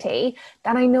guarantee,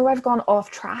 then I know I've gone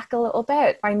off track a little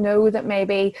bit. I know that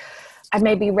maybe I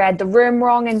maybe read the room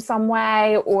wrong in some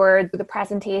way, or the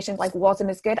presentation wasn't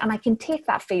as good, and I can take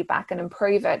that feedback and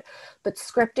improve it. But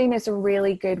scripting is a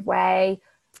really good way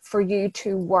for you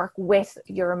to work with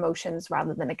your emotions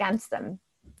rather than against them.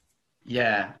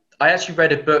 Yeah, I actually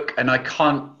read a book and I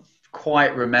can't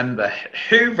quite remember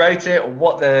who wrote it or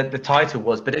what the title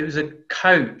was, but it was a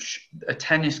coach, a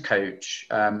tennis coach.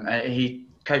 He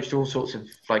coached all sorts of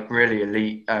really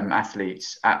elite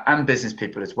athletes and business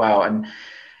people as well. And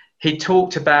he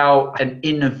talked about an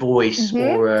inner voice,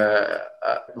 or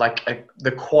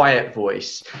the quiet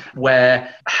voice,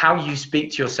 where how you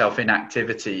speak to yourself in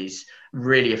activities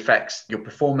really affects your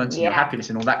performance and your happiness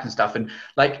and all that kind of stuff. And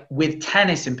with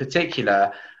tennis in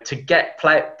particular, to get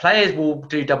players will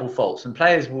do double faults and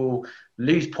players will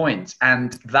lose points,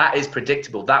 and that is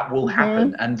predictable. That will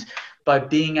happen. And by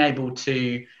being able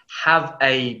to have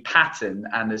a pattern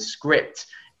and a script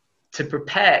to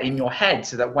prepare in your head,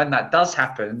 so that when that does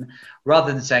happen,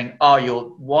 rather than saying,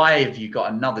 why have you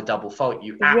got another double fault,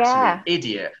 you absolute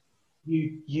idiot,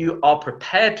 you are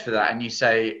prepared for that, and you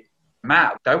say,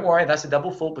 Matt, don't worry, that's a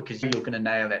double fault, because you're going to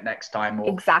nail it next time. Or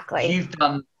exactly, you've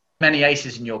done many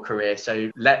aces in your career,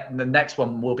 so the next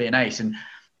one will be an ace. And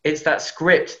it's that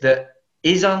script that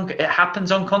it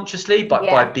happens unconsciously, but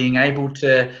by being able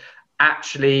to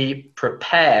actually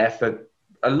prepare for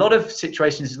a lot of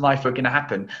situations in life are going to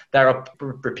happen. There are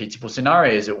repeatable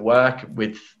scenarios at work,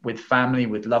 with family,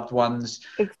 with loved ones.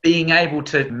 Being able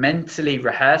to mentally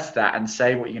rehearse that and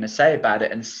say what you're going to say about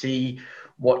it and see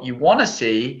what you want to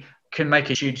see can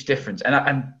make a huge difference.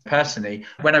 And personally,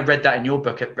 when I read that in your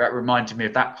book, it reminded me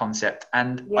of that concept.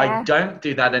 And I don't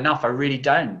do that enough. I really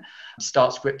don't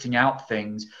start scripting out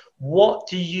things. What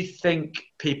do you think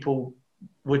people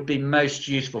would be most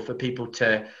useful for people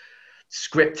to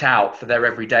script out for their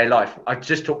everyday life? I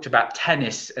just talked about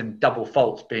tennis and double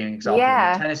faults being an example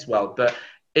in the tennis world, but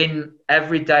in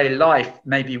everyday life,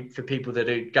 maybe for people that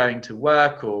are going to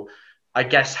work, or I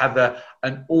guess have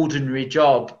an ordinary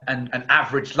job and an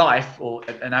average life or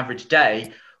an average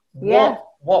day,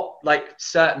 what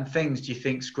certain things do you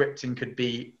think scripting could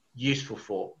be useful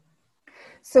for?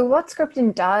 So what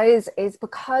scripting does is,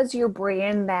 because your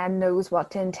brain then knows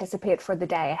what to anticipate for the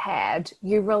day ahead,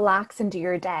 you relax into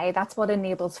your day. That's what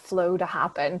enables flow to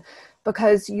happen,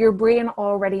 because your brain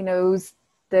already knows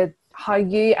the how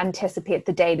you anticipate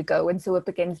the day to go. And so it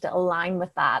begins to align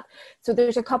with that. So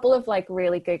there's a couple of like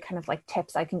really good kind of like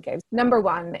tips I can give. Number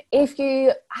one, if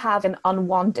you have an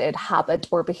unwanted habit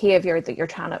or behavior that you're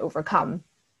trying to overcome,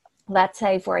 let's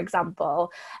say, for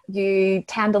example, you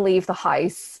tend to leave the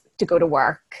house to go to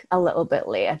work a little bit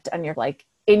late and you're like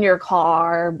in your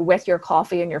car with your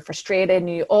coffee and you're frustrated and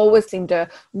you always seem to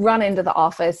run into the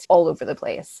office all over the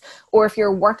place. Or if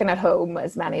you're working at home,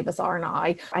 as many of us are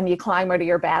now, and you climb out of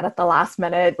your bed at the last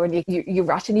minute when you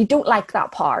rush and you don't like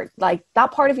that part. Like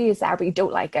that part of you is there, but you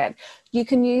don't like it. You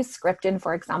can use scripting,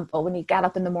 for example, when you get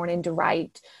up in the morning to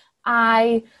write.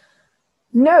 I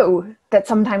know that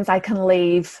sometimes I can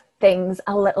leave things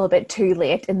a little bit too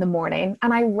late in the morning,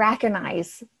 and I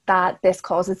recognize that this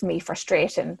causes me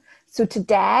frustration. So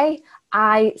today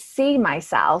I see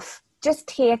myself just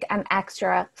take an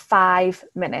extra 5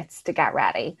 minutes to get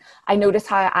ready. I notice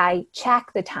how I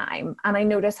check the time, and I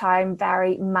notice how I'm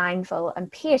very mindful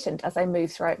and patient as I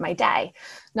move throughout my day.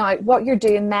 Now, what you're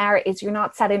doing there is you're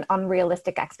not setting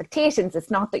unrealistic expectations.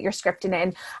 It's not that you're scripting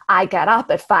in, I get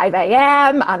up at 5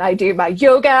 a.m. and I do my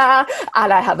yoga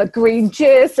and I have a green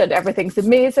juice and everything's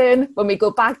amazing. When we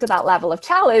go back to that level of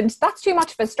challenge, that's too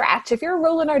much of a stretch. If you're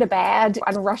rolling out of bed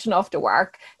and rushing off to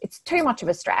work, it's too much of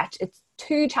a stretch. It's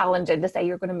too challenging to say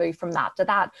you're going to move from that to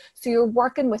that. So you're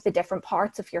working with the different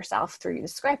parts of yourself through the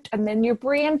script, and then your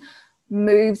brain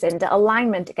moves into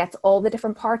alignment. It gets all the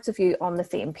different parts of you on the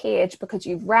same page because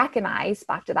you've recognized,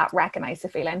 back to that recognize the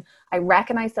feeling, I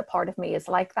recognize that part of me is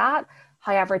like that.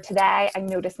 However, today I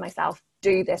notice myself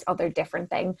do this other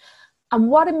different thing. And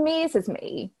what amazes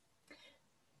me,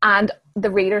 and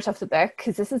the readers of the book,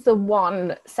 because this is the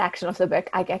one section of the book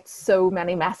I get so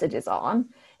many messages on,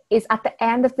 is at the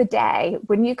end of the day,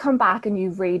 when you come back and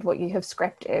you read what you have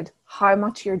scripted, how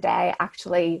much your day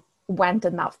actually went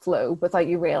in that flow without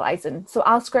you realizing. So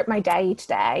I'll script my day each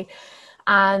day,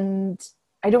 and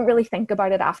I don't really think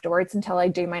about it afterwards until I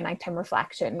do my nighttime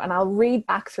reflection, and I'll read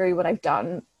back through what I've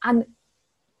done. And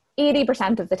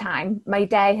 80% of the time, my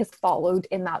day has followed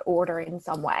in that order in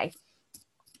some way.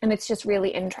 And it's just really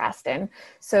interesting.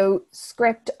 So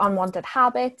script unwanted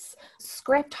habits,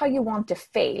 script how you want to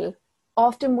feel.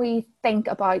 Often we think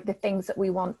about the things that we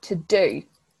want to do.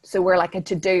 So we're like a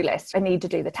to-do list. I need to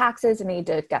do the taxes. I need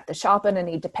to get the shopping. I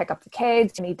need to pick up the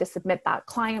kids. I need to submit that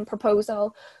client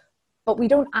proposal. But we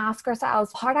don't ask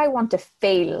ourselves, how do I want to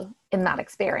feel in that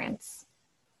experience?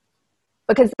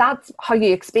 Because that's how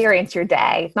you experience your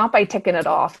day, not by ticking it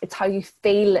off. It's how you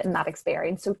feel in that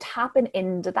experience. So tapping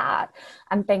into that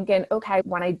and thinking, okay,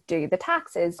 when I do the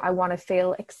taxes, I want to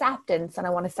feel acceptance and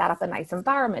I want to set up a nice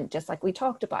environment, just like we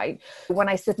talked about. When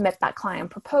I submit that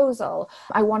client proposal,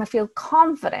 I want to feel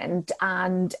confident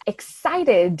and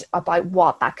excited about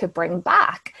what that could bring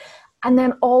back. And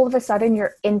then all of a sudden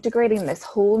you're integrating this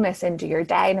wholeness into your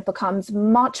day, and it becomes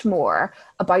much more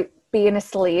about being a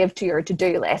slave to your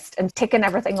to-do list and ticking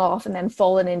everything off and then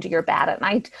falling into your bed at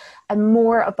night, and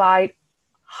more about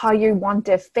how you want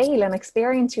to feel and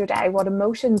experience your day. What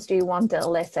emotions do you want to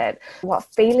elicit? What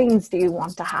feelings do you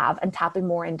want to have? And tapping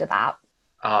more into that.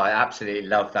 Oh, I absolutely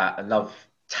love that. I love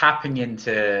tapping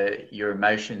into your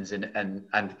emotions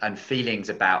and feelings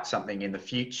about something in the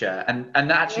future. And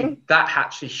actually, that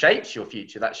actually shapes your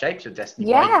future. That shapes your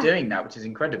destiny by doing that, which is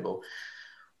incredible.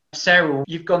 Sarah,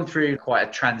 you've gone through quite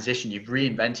a transition. You've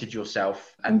reinvented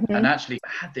yourself and actually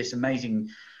had this amazing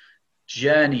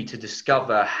journey to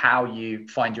discover how you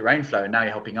find your own flow, and now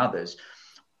you're helping others.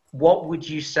 What would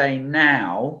you say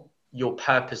now your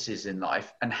purpose is in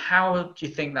life, and how do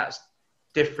you think that's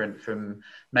different from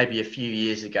maybe a few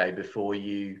years ago before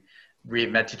you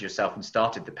reinvented yourself and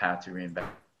started the Power to Reinvent?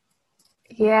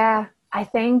 Yeah, I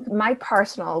think my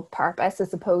personal purpose,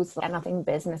 as opposed to anything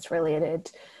business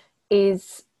related,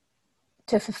 is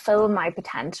to fulfill my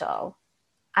potential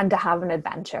and to have an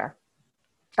adventure.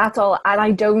 That's all. And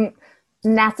I don't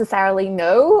necessarily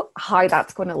know how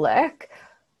that's going to look,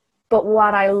 but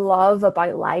what I love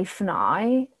about life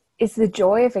now is the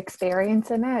joy of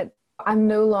experiencing it. I'm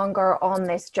no longer on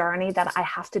this journey that I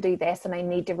have to do this and I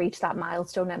need to reach that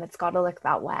milestone and it's got to look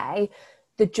that way.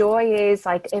 The joy is,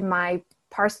 like, in my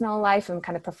personal life and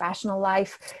kind of professional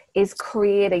life, is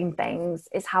creating things,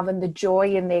 is having the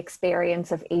joy in the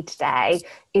experience of each day,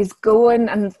 is going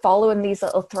and following these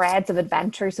little threads of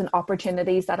adventures and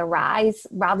opportunities that arise,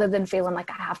 rather than feeling like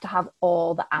I have to have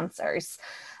all the answers,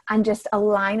 and just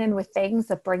aligning with things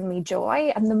that bring me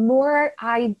joy. And the more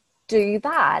I do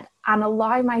that and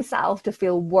allow myself to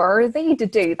feel worthy to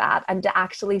do that and to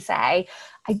actually say,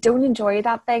 I don't enjoy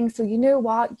that thing. So you know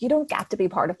what? You don't get to be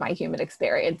part of my human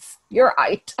experience. You're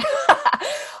out.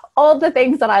 All the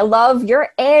things that I love,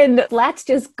 you're in. Let's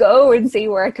just go and see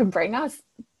where it can bring us.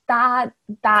 That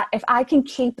if I can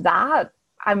keep that,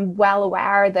 I'm well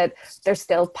aware that there's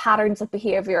still patterns of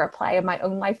behavior at play in my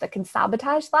own life that can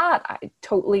sabotage that. I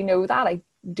totally know that. I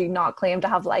do not claim to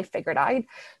have life figured out.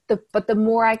 But the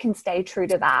more I can stay true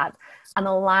to that and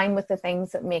align with the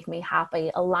things that make me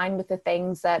happy, align with the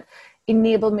things that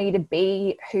enable me to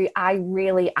be who I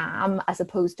really am as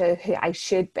opposed to who I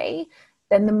should be,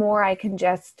 then the more I can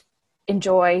just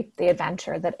enjoy the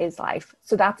adventure that is life.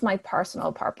 So that's my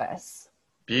personal purpose.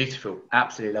 Beautiful.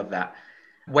 Absolutely love that.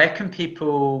 Where can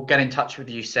people get in touch with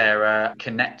you, Sarah,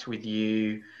 connect with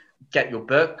you, get your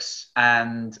books?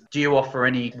 And do you offer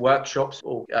any workshops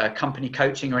or company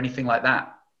coaching or anything like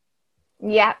that?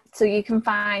 Yeah. So you can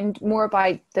find more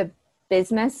about the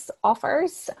business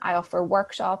offers. I offer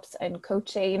workshops and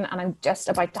coaching, and I'm just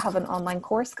about to have an online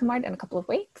course come out in a couple of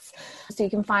weeks. So you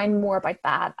can find more about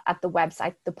that at the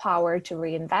website,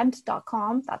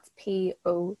 thepowertoreinvent.com. That's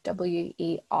POWER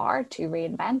to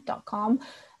reinvent.com.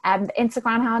 The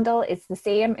Instagram handle is the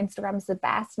same. Instagram is the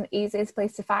best and easiest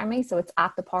place to find me. So it's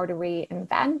at The Power to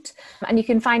Reinvent. And you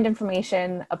can find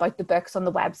information about the books on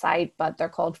the website, but they're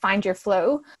called Find Your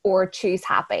Flow or Choose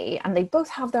Happy. And they both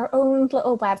have their own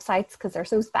little websites because they're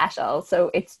so special. So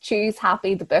it's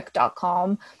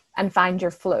choosehappythebook.com and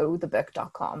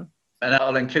findyourflowthebook.com. And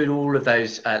I'll include all of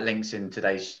those links in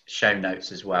today's show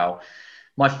notes as well.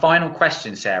 My final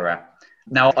question, Sarah.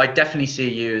 Now, I definitely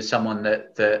see you as someone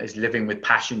that is living with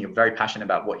passion. You're very passionate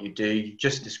about what you do. You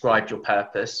just described your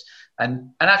purpose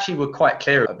and actually were quite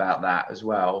clear about that as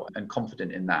well and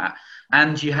confident in that.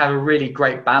 And you have a really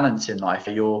great balance in life.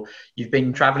 You've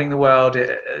been traveling the world,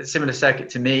 a similar circuit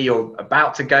to me. You're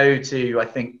about to go to, I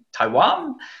think,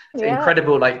 Taiwan. It's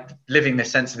incredible, like living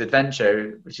this sense of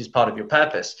adventure, which is part of your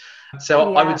purpose.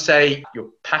 So I would say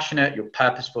you're passionate, you're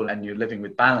purposeful, and you're living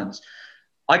with balance.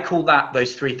 I call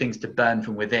those three things to burn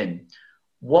from within.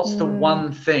 What's the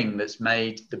one thing that's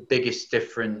made the biggest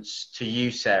difference to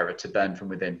you, Sarah, to burn from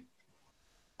within?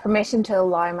 Permission to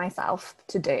allow myself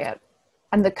to do it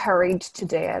and the courage to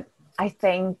do it. I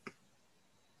think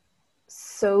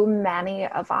so many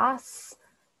of us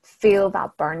feel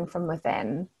that burn from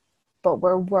within, but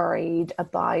we're worried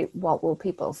about what will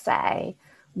people say?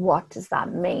 What does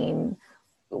that mean?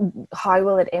 How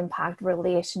will it impact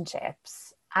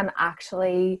relationships? And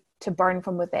actually, to burn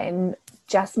from within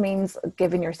just means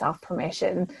giving yourself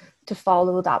permission to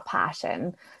follow that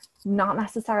passion, not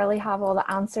necessarily have all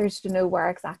the answers to know where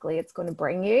exactly it's going to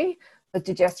bring you, but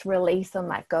to just release and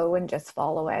let go and just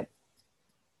follow it.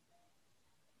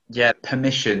 Yeah,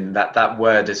 permission, that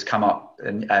word has come up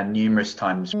numerous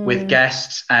times with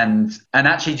guests and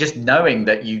actually just knowing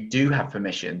that you do have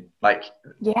permission. Like,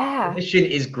 permission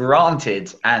is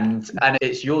granted and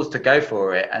it's yours to go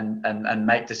for it and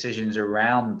make decisions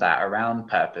around that, around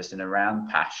purpose and around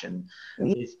passion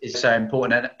is so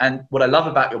important. And what I love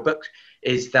about your book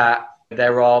is that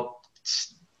there are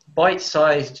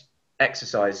bite-sized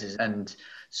exercises and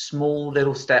small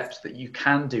little steps that you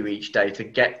can do each day to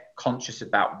get conscious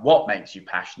about what makes you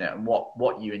passionate and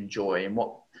what you enjoy and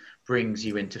what brings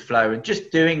you into flow. And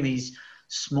just doing these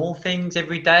small things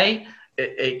every day,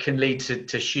 it can lead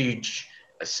to huge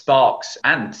sparks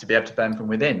and to be able to burn from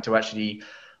within, to actually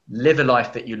live a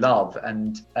life that you love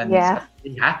and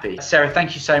be happy. Sarah,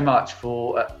 thank you so much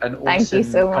for an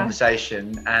awesome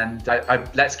conversation. And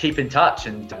let's keep in touch.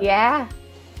 And that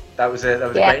was a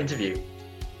great interview.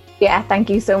 Yeah, thank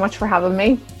you so much for having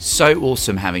me. So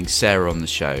awesome having Sarah on the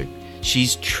show.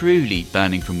 She's truly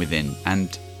burning from within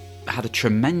and had a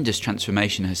tremendous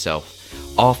transformation herself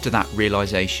after that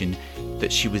realization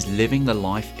that she was living the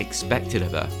life expected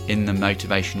of her in the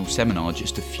motivational seminar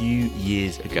just a few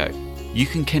years ago. You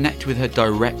can connect with her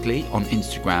directly on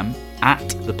Instagram at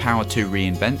The Power to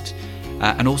Reinvent.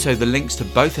 And also the links to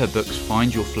both her books,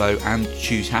 Find Your Flow and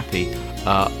Choose Happy,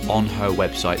 are on her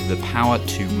website,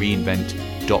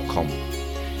 thepowertoreinvent.com.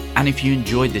 And if you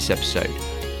enjoyed this episode,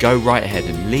 go right ahead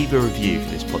and leave a review for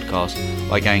this podcast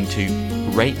by going to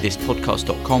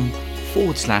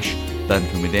ratethispodcast.com/burn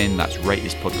from within. That's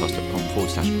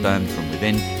ratethispodcast.com/burn from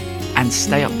within. And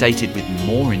stay updated with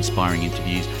more inspiring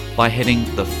interviews by hitting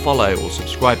the follow or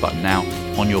subscribe button now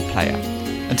on your player.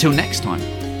 Until next time,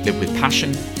 live with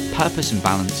passion, purpose and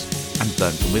balance, and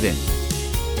burn from within.